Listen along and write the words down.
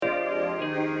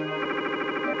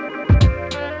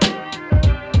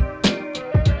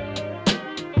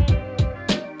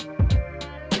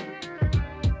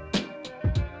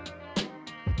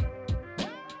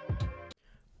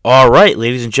All right,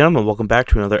 ladies and gentlemen, welcome back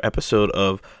to another episode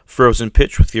of Frozen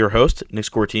Pitch with your host, Nick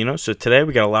Scortino. So today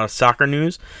we got a lot of soccer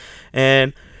news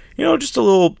and, just a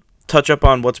little touch up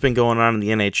on what's been going on in the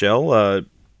NHL.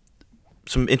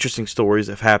 Some interesting stories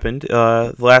have happened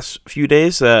the last few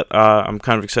days that I'm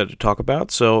kind of excited to talk about.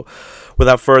 So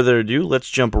without further ado, let's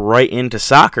jump right into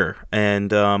soccer.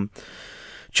 And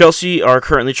Chelsea are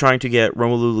currently trying to get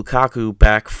Romelu Lukaku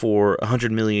back for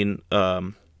 $100 million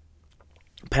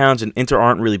pounds, and Inter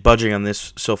aren't really budging on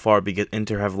this so far because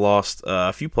Inter have lost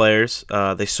a few players.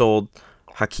 They sold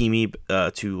Hakimi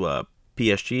to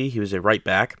PSG. He was a right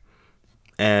back,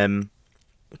 and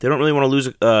they don't really want to lose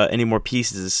any more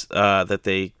pieces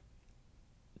that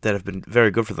have been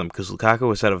very good for them, because Lukaku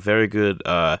has had a very good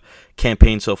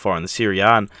campaign so far in the Serie A,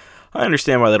 and I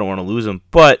understand why they don't want to lose him.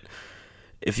 But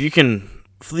if you can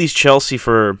fleece Chelsea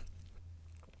for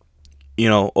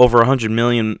over 100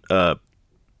 million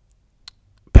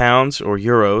pounds or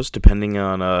euros, depending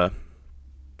on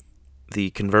the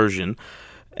conversion.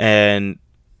 And,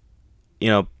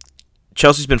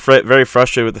 Chelsea's been very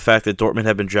frustrated with the fact that Dortmund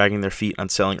have been dragging their feet on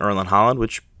selling Erling Haaland,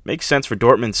 which makes sense for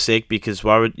Dortmund's sake, because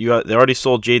why would you? They already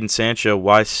sold Jadon Sancho.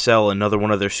 Why sell another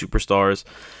one of their superstars?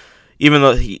 Even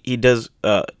though he does,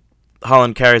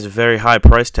 Haaland carries a very high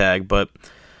price tag, but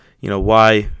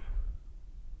why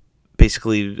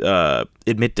basically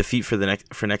admit defeat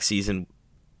for next season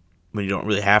when you don't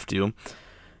really have to?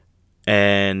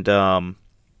 And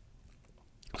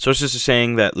sources are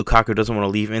saying that Lukaku doesn't want to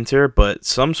leave Inter, but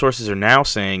some sources are now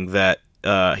saying that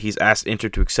he's asked Inter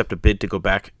to accept a bid to go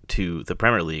back to the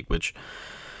Premier League, which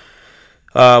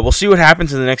we'll see what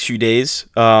happens in the next few days.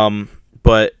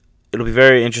 But it'll be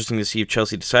very interesting to see if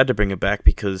Chelsea decide to bring him back,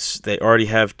 because they already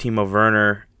have Timo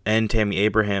Werner and Tammy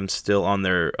Abraham still on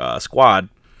their squad.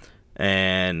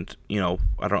 And,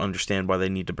 I don't understand why they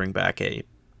need to bring back a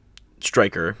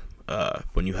striker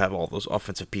when you have all those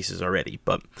offensive pieces already.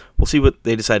 But we'll see what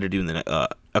they decide to do in the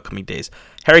upcoming days.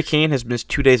 Harry Kane has missed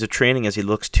 2 days of training as he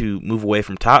looks to move away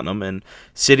from Tottenham, and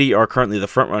City are currently the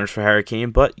frontrunners for Harry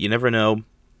Kane, but you never know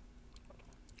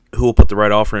who will put the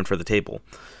right offer in for the table.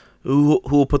 Who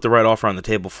will put the right offer on the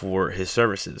table for his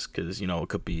services, because, it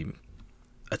could be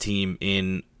a team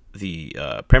in the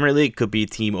Premier League, could be a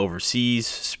team overseas,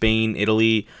 Spain,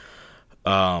 Italy,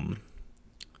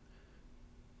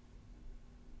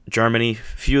 Germany.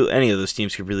 Any of those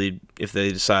teams could really, if they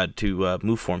decide to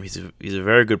move for him. He's a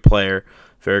very good player,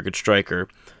 very good striker,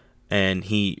 and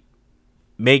he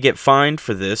may get fined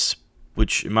for this,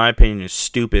 which in my opinion is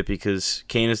stupid, because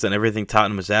Kane has done everything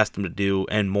Tottenham has asked him to do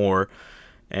and more,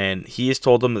 and he has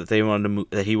told them that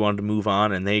he wanted to move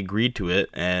on, and they agreed to it,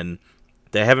 and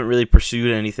they haven't really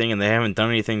pursued anything, and they haven't done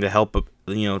anything to help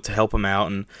him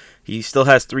out, and he still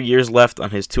has 3 years left on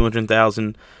his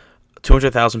 200,000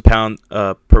 pound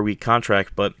per week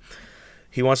contract, but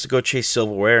he wants to go chase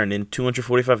silverware, and in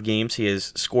 245 games he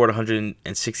has scored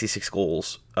 166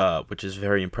 goals, which is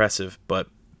very impressive. But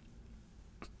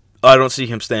I don't see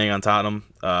him staying on Tottenham.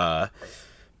 I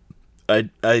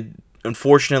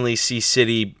unfortunately see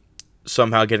City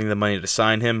somehow getting the money to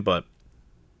sign him, but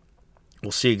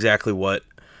we'll see exactly what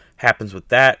happens with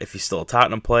that, if he's still a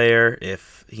Tottenham player,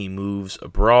 if he moves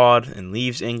abroad and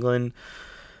leaves England.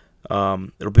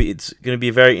 It's going to be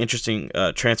a very interesting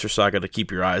transfer saga to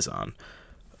keep your eyes on.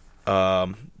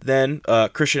 Then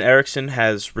Christian Eriksen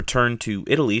has returned to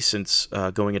Italy since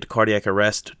going into cardiac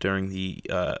arrest during the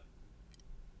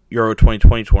Euro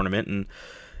 2020 tournament, and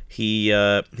he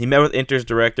met with Inter's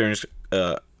director and is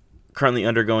currently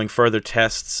undergoing further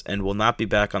tests and will not be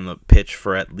back on the pitch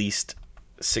for at least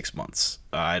 6 months.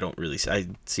 I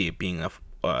see it being at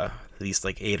least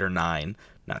like 8 or 9,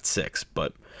 not 6,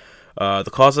 but.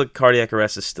 The cause of cardiac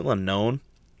arrest is still unknown,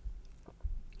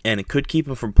 and it could keep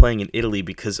him from playing in Italy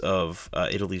because of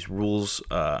Italy's rules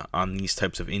on these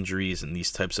types of injuries and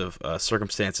these types of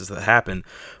circumstances that happen.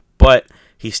 But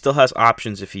he still has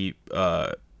options if he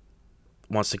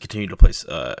wants to continue to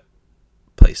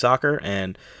play soccer,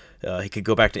 and he could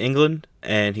go back to England,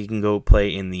 and he can go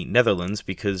play in the Netherlands,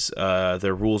 because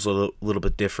their rules are a little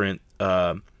bit different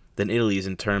than Italy's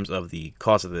in terms of the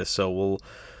cause of this. So we'll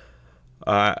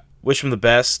wish him the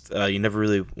best. You never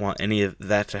really want any of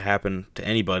that to happen to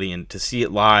anybody, and to see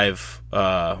it live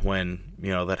when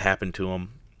that happened to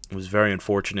him was very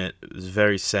unfortunate. It was a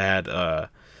very sad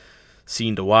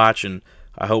scene to watch, and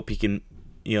I hope he can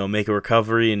make a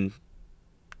recovery, and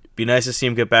be nice to see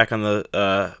him get back on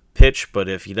the pitch. But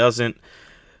if he doesn't,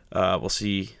 we'll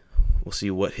see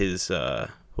what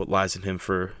lies in him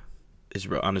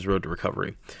on his road to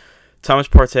recovery. Thomas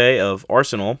Partey of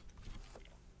Arsenal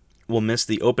will miss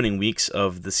the opening weeks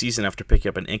of the season after picking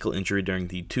up an ankle injury during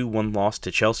the 2-1 loss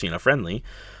to Chelsea in a friendly.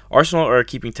 Arsenal are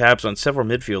keeping tabs on several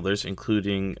midfielders,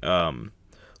 including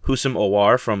Houssem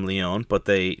Aouar from Lyon, but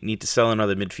they need to sell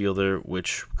another midfielder,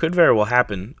 which could very well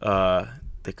happen.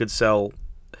 They could sell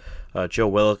Joe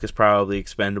Willock is probably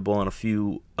expendable, and a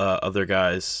few other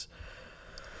guys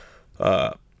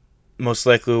most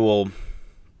likely will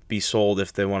be sold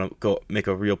if they want to go make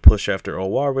a real push after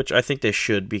Aouar, which I think they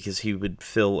should because he would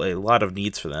fill a lot of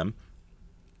needs for them.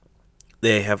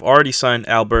 They have already signed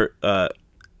Albert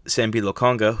Sambi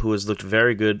Lokonga, who has looked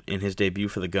very good in his debut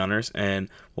for the Gunners, and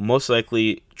will most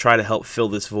likely try to help fill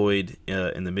this void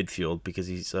in the midfield because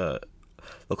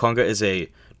Lokonga is a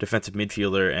defensive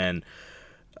midfielder, and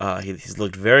he's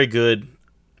looked very good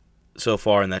so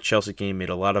far in that Chelsea game. Made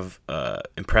a lot of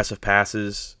impressive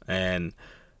passes, and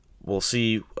we'll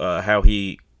see how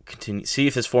he see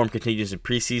if his form continues in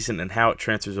preseason and how it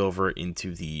transfers over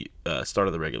into the start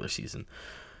of the regular season.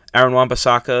 Aaron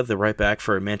Wan-Bissaka, the right back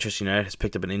for Manchester United, has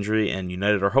picked up an injury, and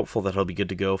United are hopeful that he'll be good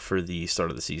to go for the start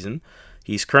of the season.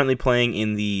 He's currently playing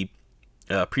in the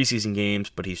preseason games,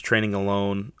 but he's training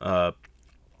alone,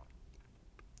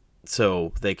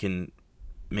 so they can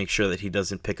make sure that he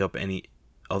doesn't pick up any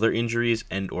other injuries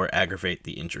and or aggravate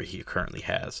the injury he currently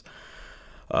has.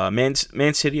 Man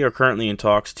City are currently in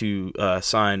talks to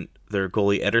sign their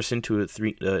goalie Ederson to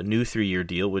a new 3-year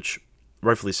deal, which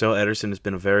rightfully so. Ederson has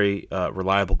been a very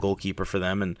reliable goalkeeper for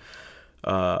them, and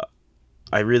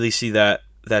I really see that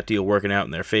deal working out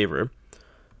in their favor.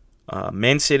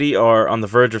 Man City are on the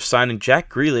verge of signing Jack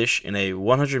Grealish in a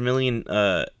 $100 million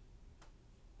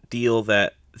deal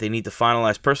that they need to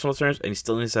finalize personal terms, and he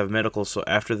still needs to have medical. So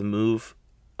after this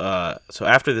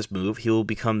move, he will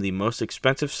become the most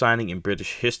expensive signing in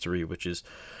British history, which is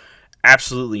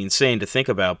absolutely insane to think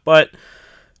about. But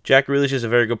Jack Grealish is a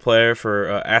very good player for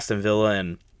Aston Villa,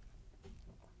 and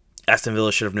Aston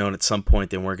Villa should have known at some point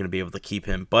they weren't going to be able to keep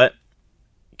him. But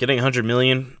getting $100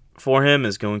 million for him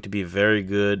is going to be very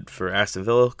good for Aston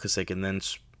Villa because they can then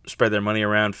spread their money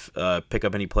around, pick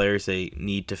up any players they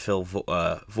need to fill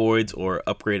voids or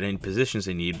upgrade any positions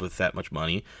they need with that much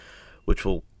money, which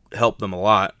will help them a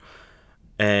lot.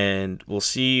 And we'll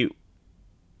see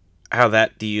how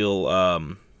that deal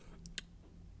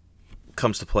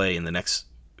comes to play in the next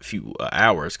few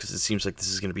hours, because it seems like this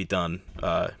is going to be done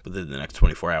within the next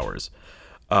 24 hours.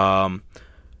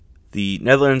 The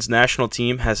Netherlands national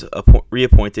team has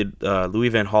reappointed Louis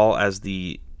van Gaal as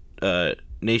the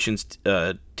nation's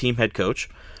team head coach.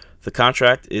 The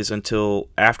contract is until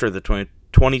after the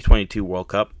 2022 World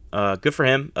Cup. Good for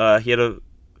him. He had a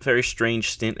very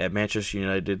strange stint at Manchester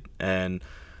United, and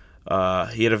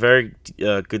he had a very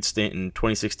good stint in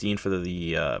 2016 for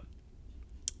the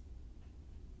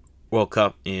World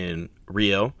Cup in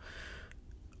Rio.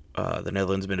 The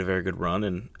Netherlands made a very good run,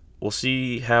 and we'll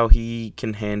see how he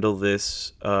can handle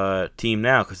this team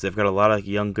now, because they've got a lot of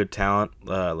young, good talent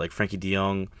like Frankie de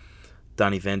Jong,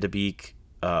 Donny van de Beek,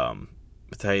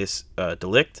 Matthijs de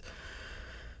Ligt.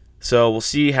 So we'll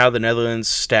see how the Netherlands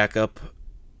stack up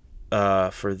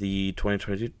for the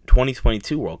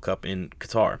 2022 World Cup in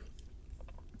Qatar.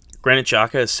 Granit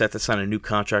Xhaka is set to sign a new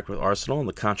contract with Arsenal, and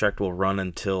the contract will run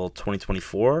until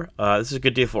 2024. This is a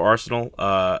good deal for Arsenal.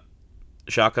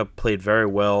 Xhaka played very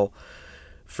well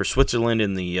for Switzerland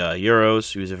in the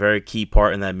Euros. He was a very key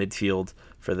part in that midfield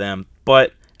for them.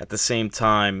 But at the same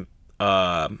time,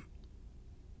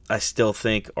 I still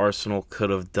think Arsenal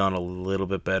could have done a little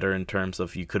bit better in terms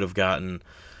of you could have gotten...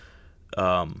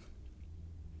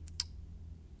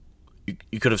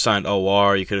 You could have signed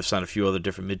Aouar, you could have signed a few other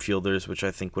different midfielders, which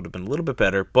I think would have been a little bit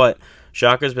better. But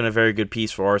Xhaka has been a very good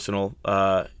piece for Arsenal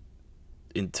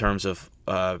in terms of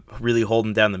really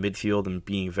holding down the midfield and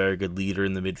being a very good leader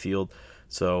in the midfield.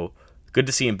 So good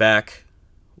to see him back.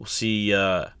 We'll see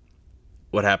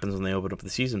what happens when they open up the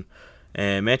season.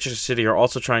 And Manchester City are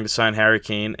also trying to sign Harry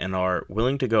Kane and are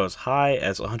willing to go as high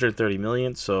as $130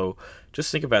 million. So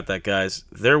just think about that, guys.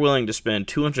 They're willing to spend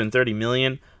 $230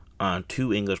 million on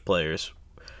 2 English players.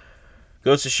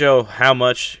 Goes to show how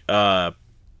much, more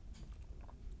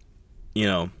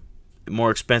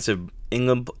expensive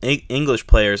English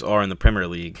players are in the Premier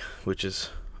League, which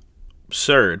is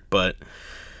absurd, but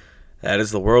that is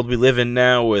the world we live in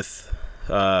now with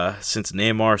since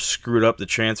Neymar screwed up the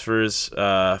transfers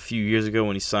a few years ago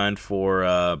when he signed for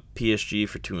PSG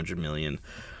for $200 million.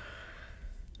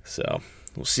 So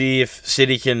we'll see if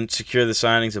City can secure the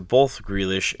signings of both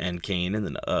Grealish and Kane in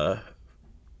the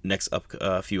next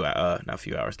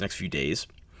few days.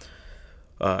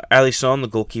 Alisson,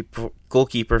 the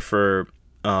goalkeeper for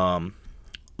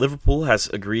Liverpool, has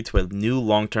agreed to a new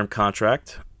long-term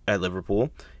contract at Liverpool.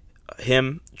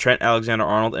 him, Trent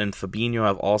Alexander-Arnold, and Fabinho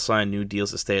have all signed new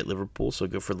deals to stay at Liverpool, so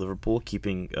good for Liverpool,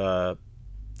 keeping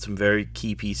some very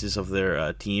key pieces of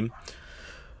their team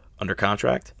under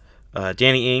contract.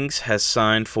 Danny Ings has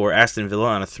signed for Aston Villa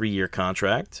on a 3-year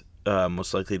contract,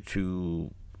 most likely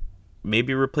to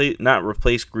maybe not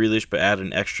replace Grealish, but add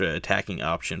an extra attacking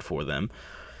option for them.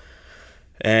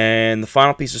 And the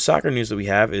final piece of soccer news that we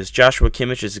have is Joshua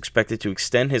Kimmich is expected to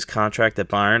extend his contract at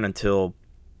Bayern until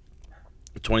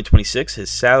 2026. His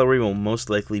salary will most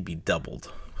likely be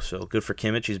doubled. So good for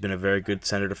Kimmich. He's been a very good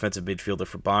center defensive midfielder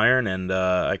for Bayern, and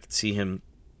I could see him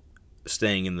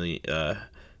staying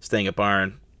at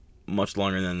Bayern much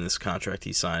longer than this contract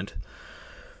he signed.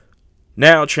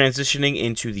 Now transitioning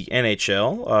into the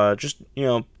NHL, just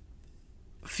a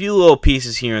few little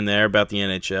pieces here and there about the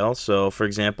NHL. So, for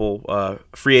example,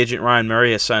 free agent Ryan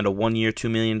Murray has signed a 1-year, $2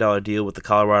 million deal with the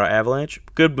Colorado Avalanche.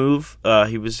 Good move.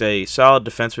 He was a solid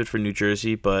defenseman for New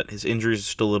Jersey, but his injuries are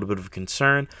still a little bit of a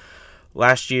concern.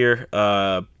 Last year,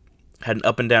 had an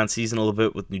up and down season a little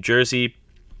bit with New Jersey.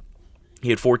 He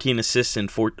had 14 assists in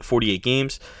 48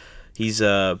 games. He's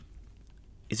a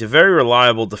very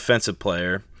reliable defensive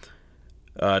player.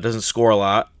 Doesn't score a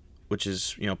lot, which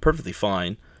is perfectly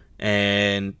fine.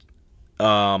 And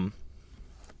but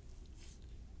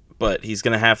he's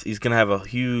gonna have a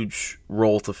huge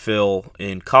role to fill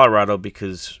in Colorado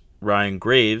because Ryan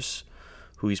Graves,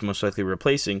 who he's most likely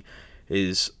replacing,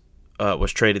 was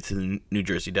traded to the New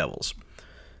Jersey Devils.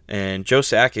 And Joe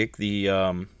Sakic,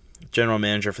 the general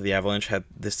manager for the Avalanche, had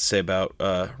this to say about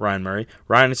Ryan Murray.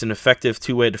 Ryan is an effective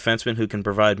two-way defenseman who can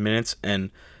provide minutes and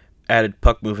added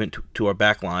puck movement to our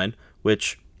back line,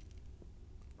 which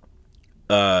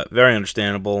very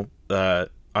understandable. I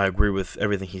agree with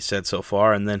everything he said so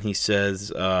far. And then he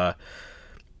says,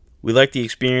 we like the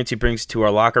experience he brings to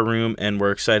our locker room, and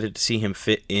we're excited to see him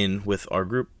fit in with our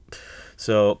group.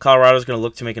 So Colorado's going to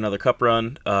look to make another cup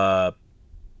run.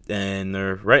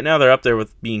 And right now they're up there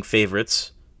with being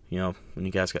favorites. When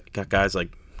you guys got guys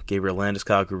like Gabriel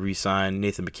Landeskog who re-signed,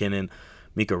 Nathan McKinnon,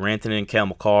 Mikko Rantanen, Cale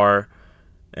Makar,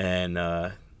 and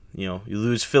you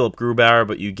lose Philipp Grubauer,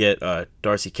 but you get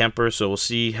Darcy Kemper. So we'll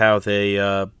see how they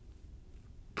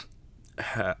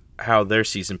how their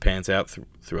season pans out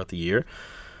throughout the year.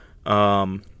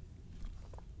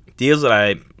 Deals that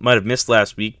I might have missed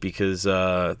last week because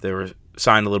they were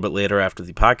signed a little bit later after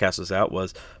the podcast was out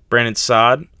was Brandon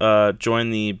Saad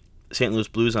joined the St. Louis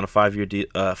Blues on a 5-year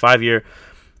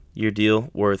deal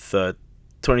worth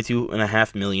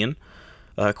 $22.5 million.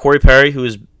 Corey Perry,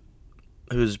 who's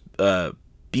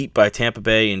beat by Tampa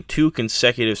Bay in 2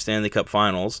 consecutive Stanley Cup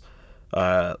Finals,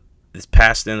 this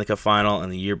past Stanley Cup Final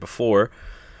and the year before,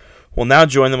 will now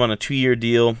join them on a 2-year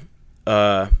deal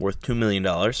worth $2 million.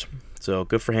 So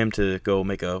good for him to go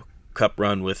make a cup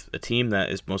run with a team that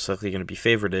is most likely going to be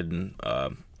favorited and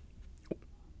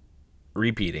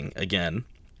repeating again,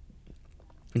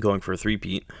 going for a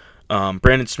three-peat.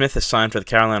 Brandon Smith has signed for the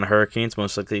Carolina Hurricanes,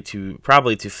 most likely to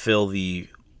fill the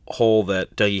hole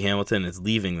that Dougie Hamilton is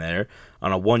leaving there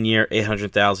on a 1-year,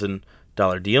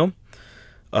 $800,000 deal.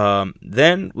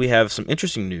 Then we have some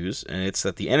interesting news, and it's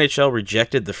that the NHL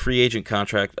rejected the free agent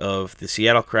contract of the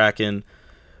Seattle Kraken.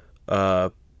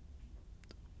 The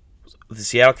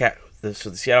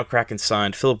Seattle Kraken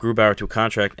signed Philipp Grubauer to a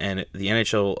contract, and the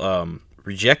NHL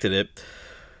rejected it.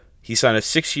 He signed a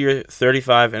 6-year,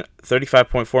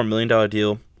 $35.4 million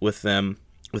deal with them,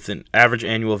 with an average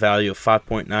annual value of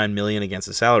 $5.9 million against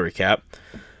the salary cap.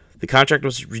 The contract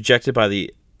was rejected by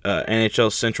the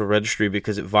NHL Central Registry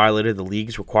because it violated the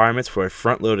league's requirements for a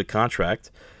front-loaded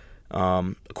contract.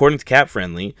 According to Cap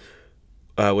Friendly,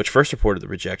 which first reported the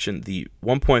rejection, the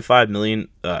 $1.5 million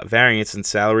variance in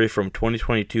salary from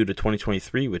 2022 to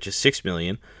 2023, which is $6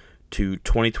 million, to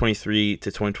 2023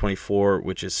 to 2024,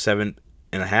 which is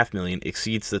 $7.5 million,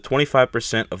 exceeds the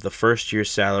 25% of the first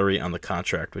year's salary on the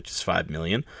contract, which is $5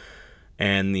 million.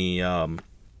 And the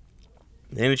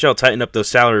NHL tightened up those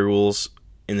salary rules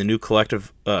in the new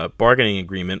collective bargaining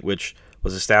agreement, which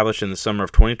was established in the summer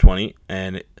of 2020,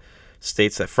 and it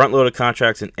states that front-loaded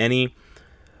contracts in any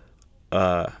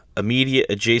immediate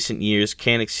adjacent years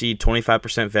can't exceed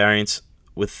 25% variance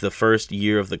with the first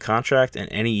year of the contract,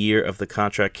 and any year of the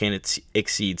contract can't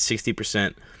exceed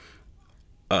 60%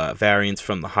 variance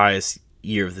from the highest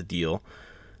year of the deal.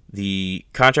 The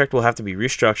contract will have to be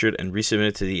restructured and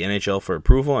resubmitted to the NHL for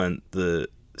approval, and the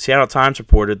Seattle Times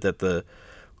reported that the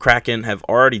Kraken have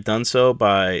already done so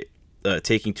by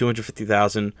taking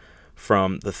 $250,000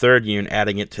 from the third year and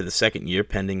adding it to the second year,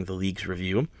 pending the league's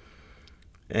review.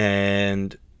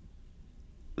 And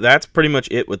that's pretty much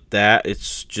it with that.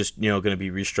 It's just going to be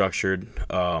restructured,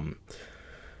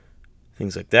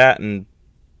 things like that. And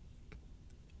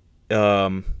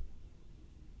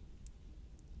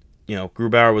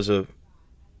Grubauer was a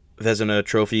Vezina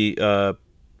Trophy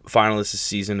finalist this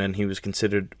season, and he was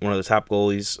considered one of the top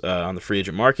goalies on the free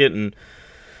agent market. And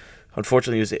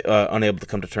unfortunately, he was unable to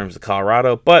come to terms with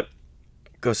Colorado, but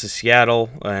goes to Seattle,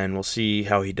 and we'll see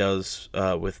how he does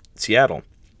with Seattle.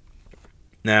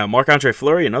 Now, Marc-Andre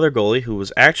Fleury, another goalie who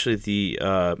was actually the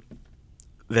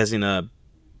Vezina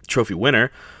Trophy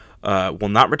winner, will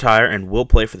not retire and will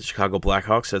play for the Chicago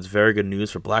Blackhawks. That's very good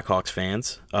news for Blackhawks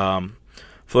fans.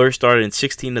 Fleury started in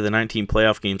 16 of the 19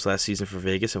 playoff games last season for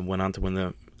Vegas and went on to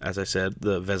win as I said,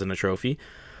 the Vezina Trophy.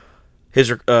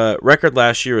 His record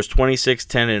last year was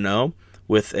 26-10-0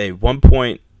 with a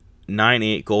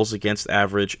 1.98 goals against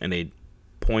average and a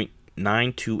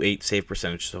 .928 save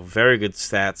percentage. So very good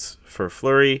stats for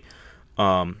Fleury.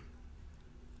 Very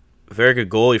good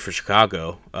goalie for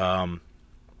Chicago.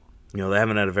 They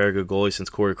haven't had a very good goalie since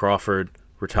Corey Crawford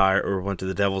retired or went to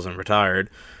the Devils and retired.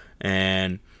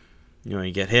 And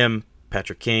you get him,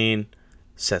 Patrick Kane,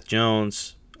 Seth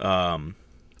Jones,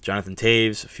 Jonathan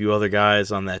Taves, a few other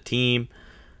guys on that team,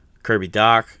 Kirby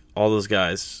Doc, all those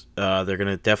guys.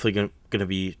 They're definitely gonna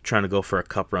be trying to go for a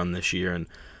cup run this year, and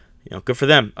good for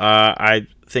them. I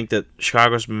think that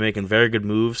Chicago's been making very good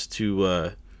moves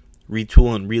to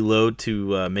retool and reload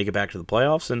to make it back to the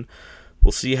playoffs, and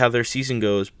we'll see how their season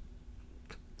goes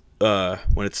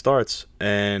when it starts.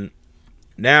 And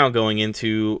now going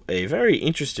into a very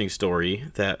interesting story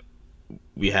that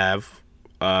we have,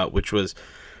 which was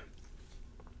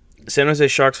San Jose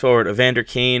Sharks forward Evander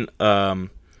Kane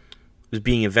was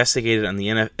being investigated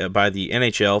by the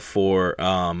NHL for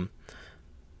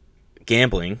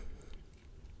gambling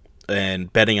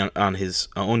and betting on his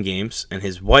own games, and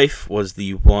his wife was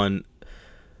the one.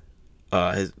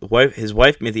 His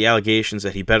wife made the allegations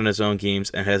that he bet on his own games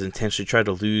and has intentionally tried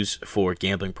to lose for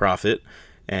gambling profit,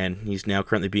 and he's now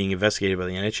currently being investigated by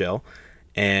the NHL.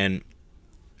 And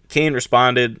Kane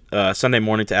responded Sunday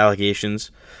morning to allegations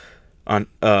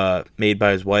made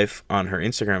by his wife on her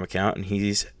Instagram account, and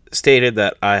he's stated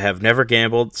that I have never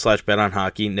gambled / bet on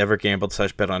hockey, never gambled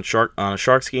 / bet on a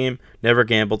Sharks game, never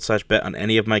gambled / bet on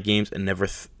any of my games, and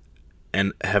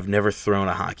have never thrown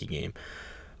a hockey game.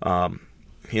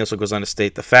 He also goes on to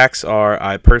state, the facts are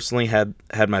I personally had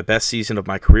my best season of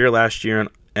my career last year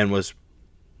and was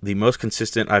the most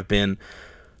consistent I've been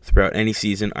throughout any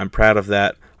season. I'm proud of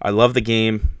that. I love the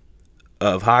game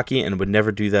of hockey and would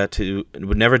never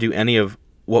do any of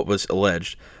what was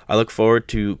alleged. I look forward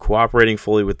to cooperating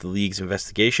fully with the league's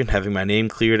investigation, having my name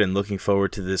cleared, and looking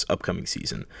forward to this upcoming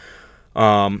season.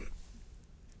 So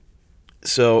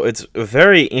it's a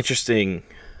very interesting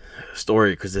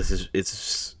story because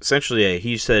it's essentially a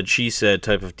he said she said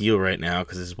type of deal right now,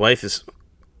 because his wife is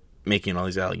making all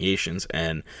these allegations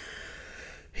and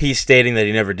he's stating that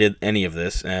he never did any of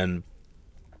this. And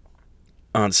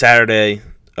on Saturday,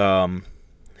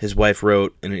 his wife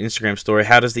wrote in an Instagram story,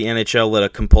 how does the NHL let a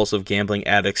compulsive gambling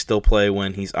addict still play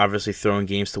when he's obviously throwing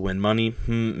games to win money?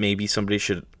 Maybe somebody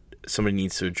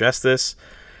needs to address this.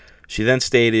 She then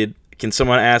stated, can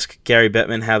someone ask Gary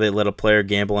Bettman how they let a player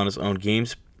gamble on his own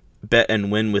games, bet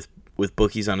and win with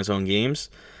bookies on his own games?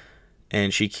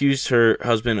 And she accused her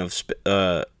husband of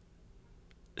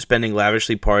spending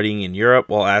lavishly partying in Europe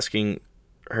while asking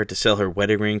her to sell her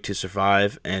wedding ring to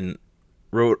survive, and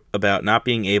wrote about not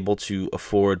being able to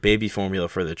afford baby formula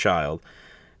for the child.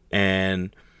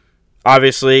 And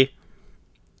obviously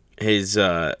his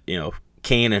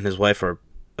Kane and his wife are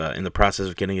in the process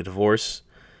of getting a divorce,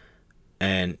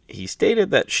 and he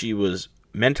stated that she was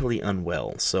mentally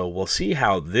unwell. So we'll see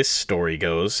how this story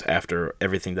goes after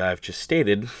everything that I've just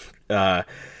stated.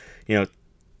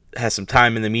 Has some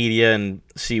time in the media and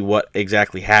see what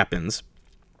exactly happens.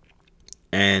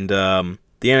 And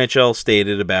the NHL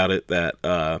stated about it that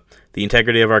the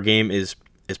integrity of our game is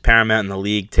paramount, and the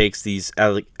league takes these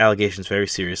allegations very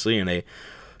seriously. And a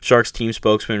Sharks team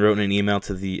spokesman wrote in an email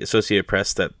to the Associated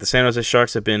Press that the San Jose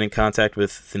Sharks have been in contact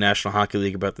with the National Hockey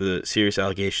League about the serious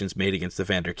allegations made against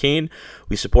Evander Kane.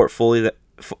 We support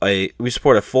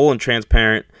a full and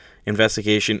transparent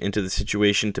investigation into the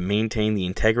situation to maintain the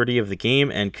integrity of the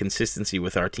game and consistency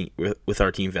with our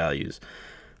team values.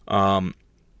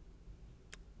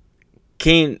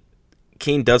 Kane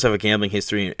does have a gambling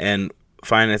history, and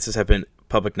finances have been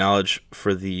public knowledge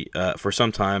for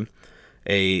some time.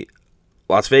 A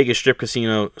Las Vegas strip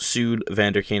casino sued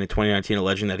Evander Kane in 2019,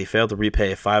 alleging that he failed to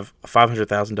repay a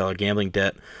 $500,000 gambling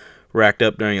debt racked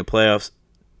up during a playoff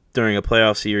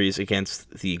series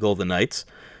against the Golden Knights.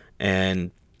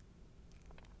 And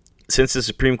Since the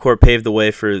Supreme Court paved the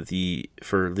way for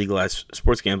legalized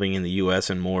sports gambling in the U.S.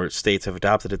 and more states have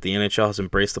adopted it, the NHL has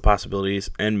embraced the possibilities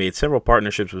and made several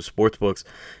partnerships with sportsbooks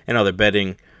and other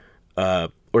betting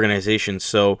organizations.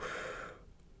 So,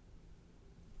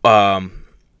 I'll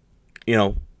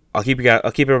keep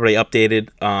everybody updated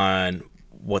on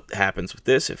what happens with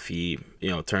this. If he,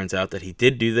 turns out that he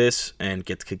did do this and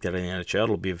gets kicked out of the NHL,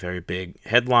 it'll be a very big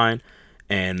headline.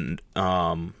 And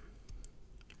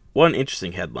what an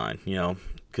interesting headline,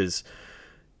 because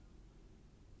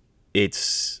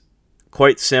it's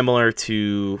quite similar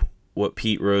to what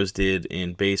Pete Rose did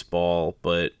in baseball,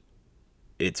 but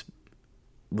it's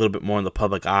a little bit more in the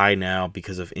public eye now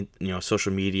because of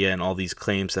social media and all these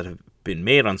claims that have been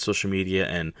made on social media,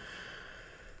 and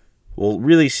we'll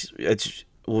really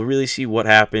see what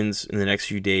happens in the next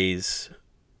few days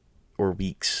or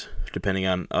weeks, depending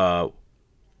on how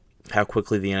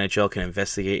quickly the NHL can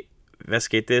investigate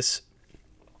this.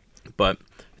 But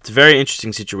it's a very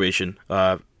interesting situation.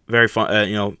 Very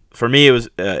fun. For me, it was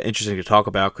interesting to talk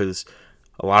about because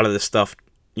a lot of this stuff,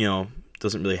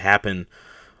 doesn't really happen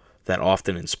that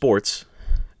often in sports.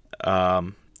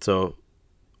 So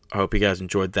I hope you guys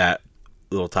enjoyed that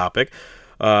little topic.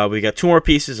 We got two more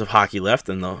pieces of hockey left,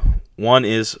 and the one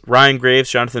is Ryan Graves,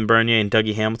 Jonathan Bernier, and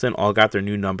Dougie Hamilton all got their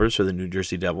new numbers for the New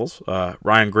Jersey Devils.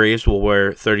 Ryan Graves will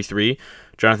wear 33,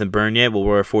 Jonathan Bernier will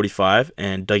wear 45,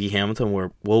 and Dougie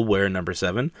Hamilton will wear number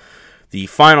 7. The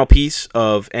final piece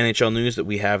of NHL news that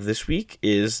we have this week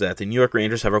is that the New York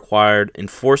Rangers have acquired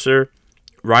enforcer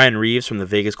Ryan Reaves from the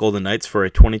Vegas Golden Knights for a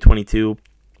 2022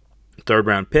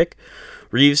 third-round pick.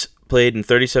 Reaves played in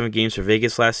 37 games for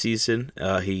Vegas last season.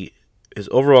 His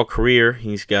overall career,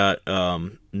 he's got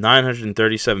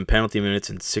 937 penalty minutes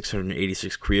and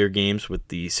 686 career games with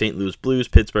the St. Louis Blues,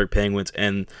 Pittsburgh Penguins,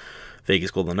 and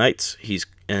Vegas Golden Knights. He's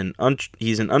an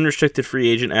unrestricted free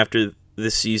agent after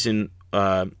this season,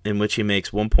 in which he makes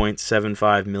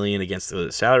 $1.75 million against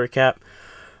the salary cap.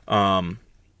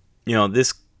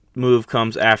 This move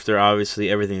comes after obviously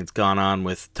everything that's gone on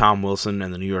with Tom Wilson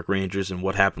and the New York Rangers and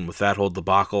what happened with that whole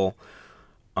debacle.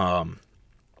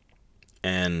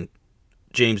 And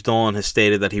James Dolan has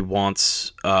stated that he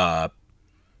wants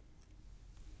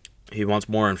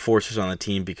more enforcers on the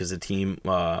team because the team,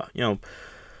 and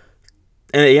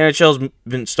the NHL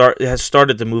has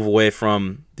started to move away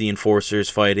from the enforcers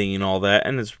fighting and all that,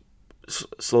 and has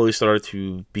slowly started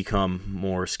to become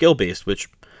more skill based, which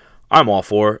I'm all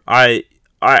for. I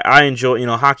enjoy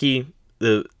hockey,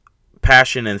 the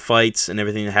passion and fights and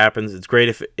everything that happens. It's great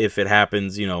if it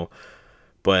happens,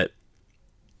 but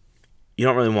you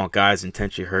don't really want guys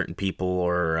intentionally hurting people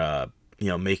or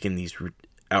making these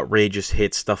outrageous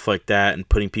hits, stuff like that, and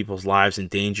putting people's lives in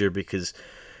danger. Because,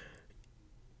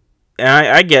 and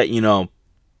I get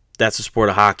that's the sport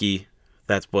of hockey,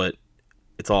 that's what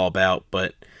it's all about.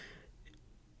 But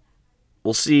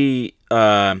we'll see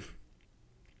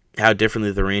how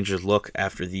differently the Rangers look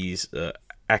after these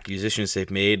acquisitions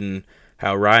they've made, and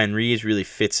how Ryan Reaves really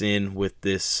fits in with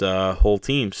this whole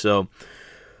team. So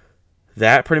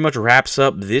that pretty much wraps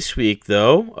up this week,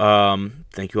 though.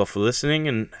 Thank you all for listening,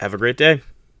 and have a great day.